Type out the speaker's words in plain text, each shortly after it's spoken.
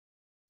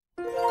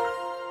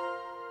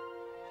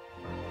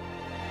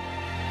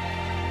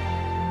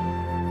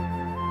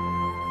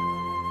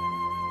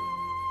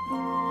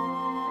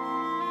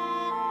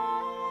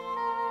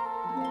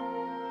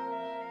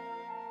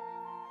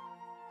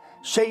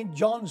St.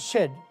 John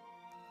said,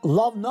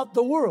 love not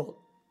the world,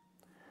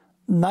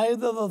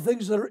 neither the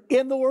things that are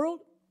in the world.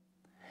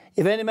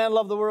 If any man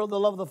love the world, the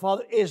love of the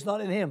Father is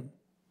not in him.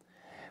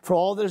 For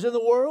all that is in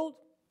the world,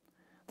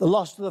 the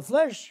lust of the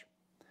flesh,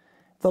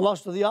 the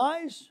lust of the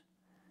eyes,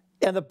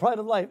 and the pride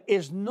of life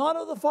is not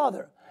of the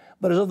Father,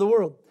 but is of the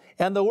world.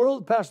 And the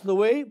world passeth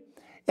away,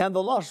 and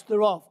the lust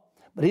thereof.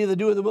 But he that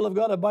doeth the will of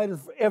God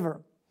abideth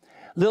forever.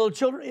 Little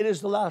children, it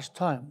is the last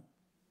time.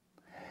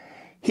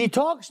 He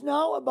talks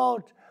now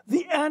about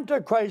the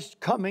Antichrist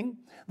coming,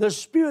 the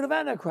spirit of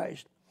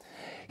Antichrist.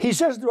 He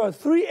says there are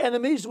three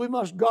enemies we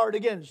must guard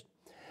against.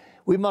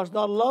 We must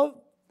not love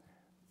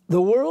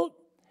the world.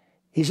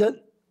 He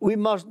said we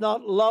must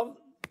not love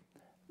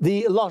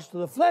the lust of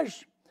the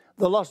flesh,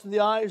 the lust of the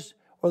eyes,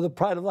 or the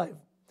pride of life.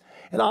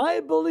 And I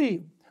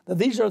believe that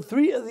these are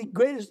three of the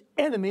greatest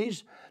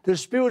enemies to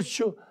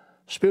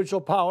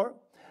spiritual power: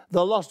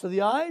 the lust of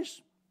the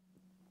eyes,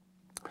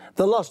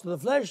 the lust of the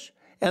flesh,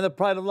 and the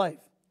pride of life.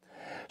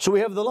 So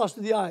we have the lust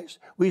of the eyes.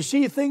 We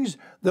see things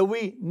that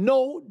we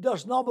know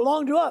does not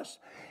belong to us.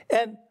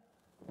 And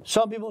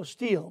some people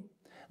steal.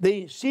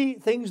 They see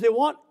things they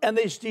want and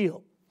they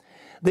steal.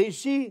 They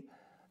see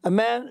a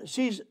man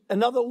sees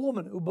another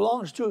woman who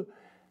belongs to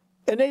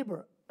a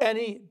neighbor and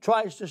he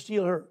tries to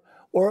steal her,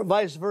 or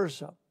vice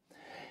versa.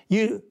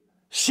 You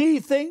see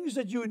things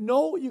that you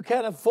know you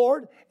can't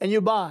afford and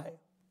you buy.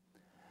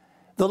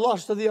 The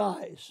lust of the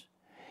eyes.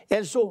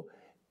 And so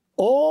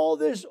all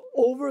this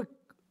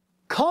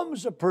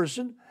overcomes a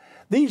person,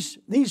 these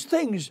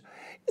things,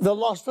 the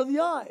lust of the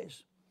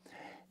eyes,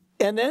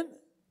 and then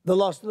the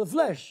lust of the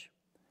flesh,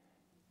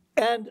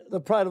 and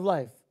the pride of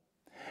life.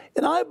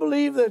 And I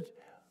believe that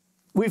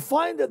we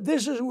find that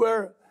this is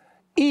where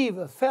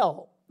Eve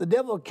fell. The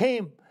devil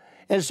came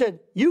and said,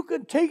 you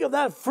can take of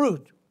that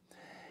fruit.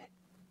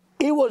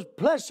 It was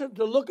pleasant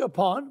to look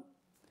upon.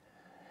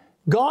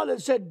 God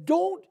had said,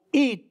 don't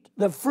eat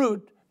the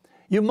fruit.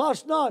 You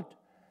must not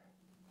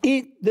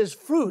eat this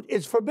fruit.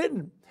 It's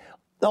forbidden.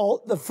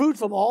 The fruit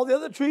from all the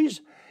other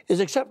trees is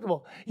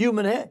acceptable. You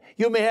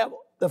may have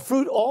the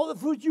fruit, all the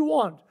fruit you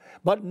want,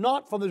 but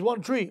not from this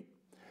one tree.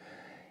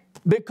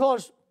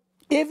 Because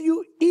if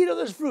you eat of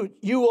this fruit,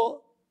 you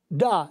will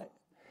die.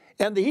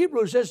 And the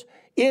Hebrew says,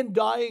 in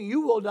dying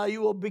you will die.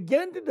 You will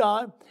begin to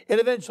die and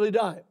eventually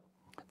die.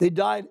 They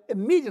died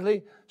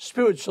immediately,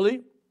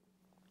 spiritually.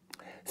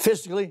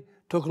 Physically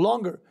took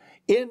longer.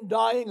 In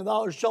dying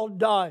thou shalt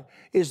die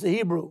is the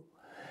Hebrew.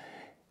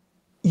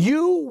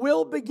 You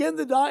will begin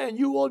to die and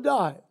you will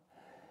die.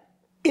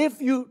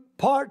 If you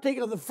partake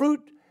of the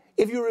fruit,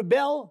 if you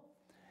rebel,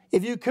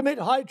 if you commit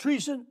high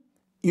treason,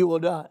 you will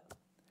die.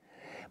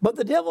 But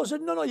the devil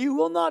said, no, you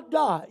will not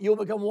die. You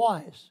will become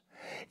wise.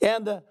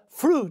 And the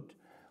fruit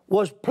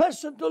was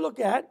pleasant to look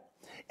at,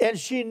 and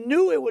she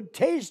knew it would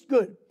taste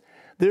good.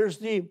 There's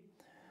the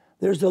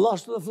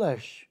lust of the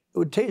flesh. It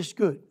would taste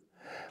good.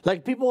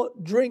 Like people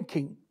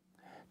drinking,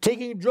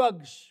 taking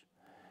drugs,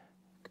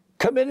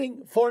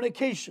 committing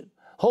fornication,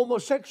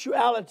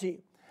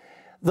 homosexuality,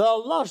 the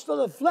lust of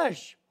the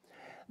flesh.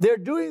 They're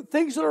doing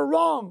things that are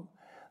wrong.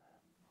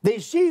 They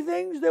see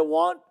things they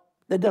want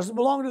that doesn't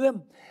belong to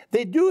them.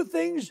 They do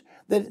things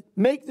that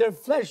make their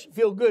flesh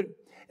feel good.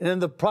 And then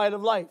the pride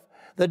of life.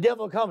 The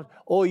devil comes,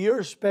 oh,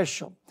 you're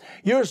special.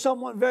 You're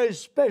someone very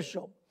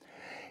special.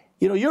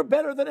 You know, you're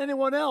better than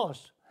anyone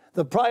else.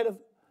 The pride of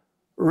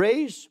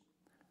race,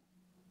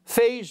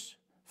 face,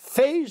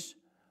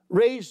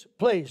 race,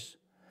 place.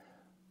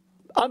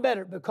 I'm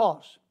better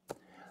because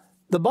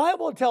the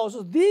Bible tells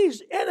us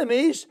these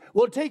enemies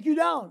will take you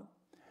down.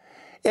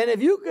 And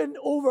if you can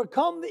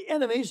overcome the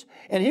enemies,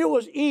 and here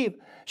was Eve.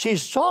 She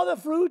saw the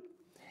fruit.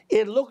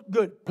 It looked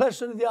good,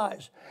 pleasant to the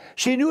eyes.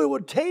 She knew it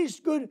would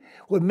taste good,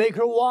 would make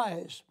her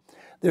wise.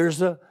 There's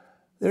the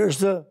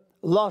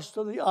lust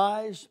of the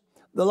eyes,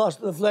 the lust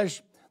of the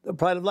flesh, the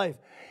pride of life.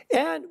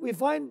 And we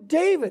find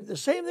David, the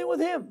same thing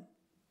with him.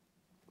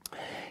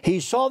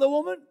 He saw the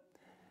woman,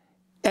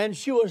 and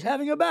she was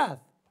having a bath.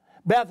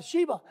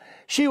 Bathsheba.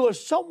 She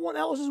was someone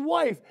else's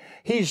wife.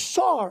 He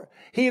saw her.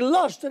 He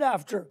lusted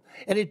after her,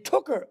 and he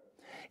took her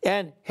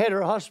and had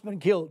her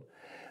husband killed.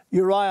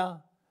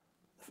 Uriah,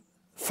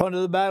 front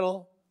of the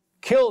battle,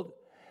 killed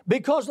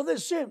because of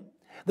this sin.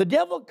 The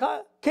devil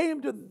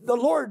came to the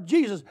Lord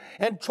Jesus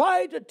and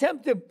tried to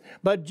tempt him,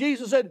 but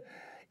Jesus said,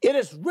 it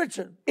is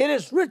written, it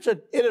is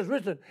written, it is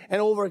written,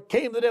 and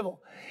overcame the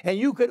devil. And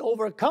you can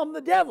overcome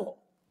the devil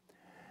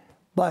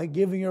by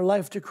giving your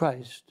life to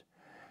Christ,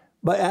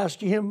 by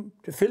asking him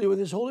to fill you with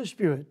his Holy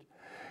Spirit.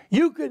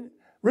 You can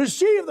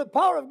receive the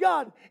power of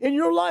God in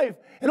your life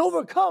and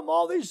overcome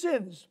all these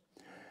sins.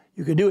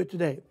 You can do it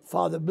today.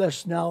 Father,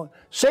 bless now,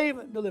 save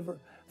and deliver.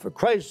 For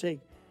Christ's sake,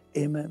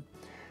 amen.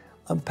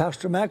 I'm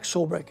Pastor Max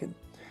Solbrekken,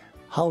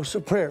 House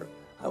of Prayer.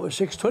 I was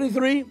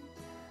 623,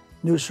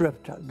 New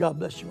Sarepta. God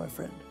bless you, my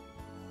friend.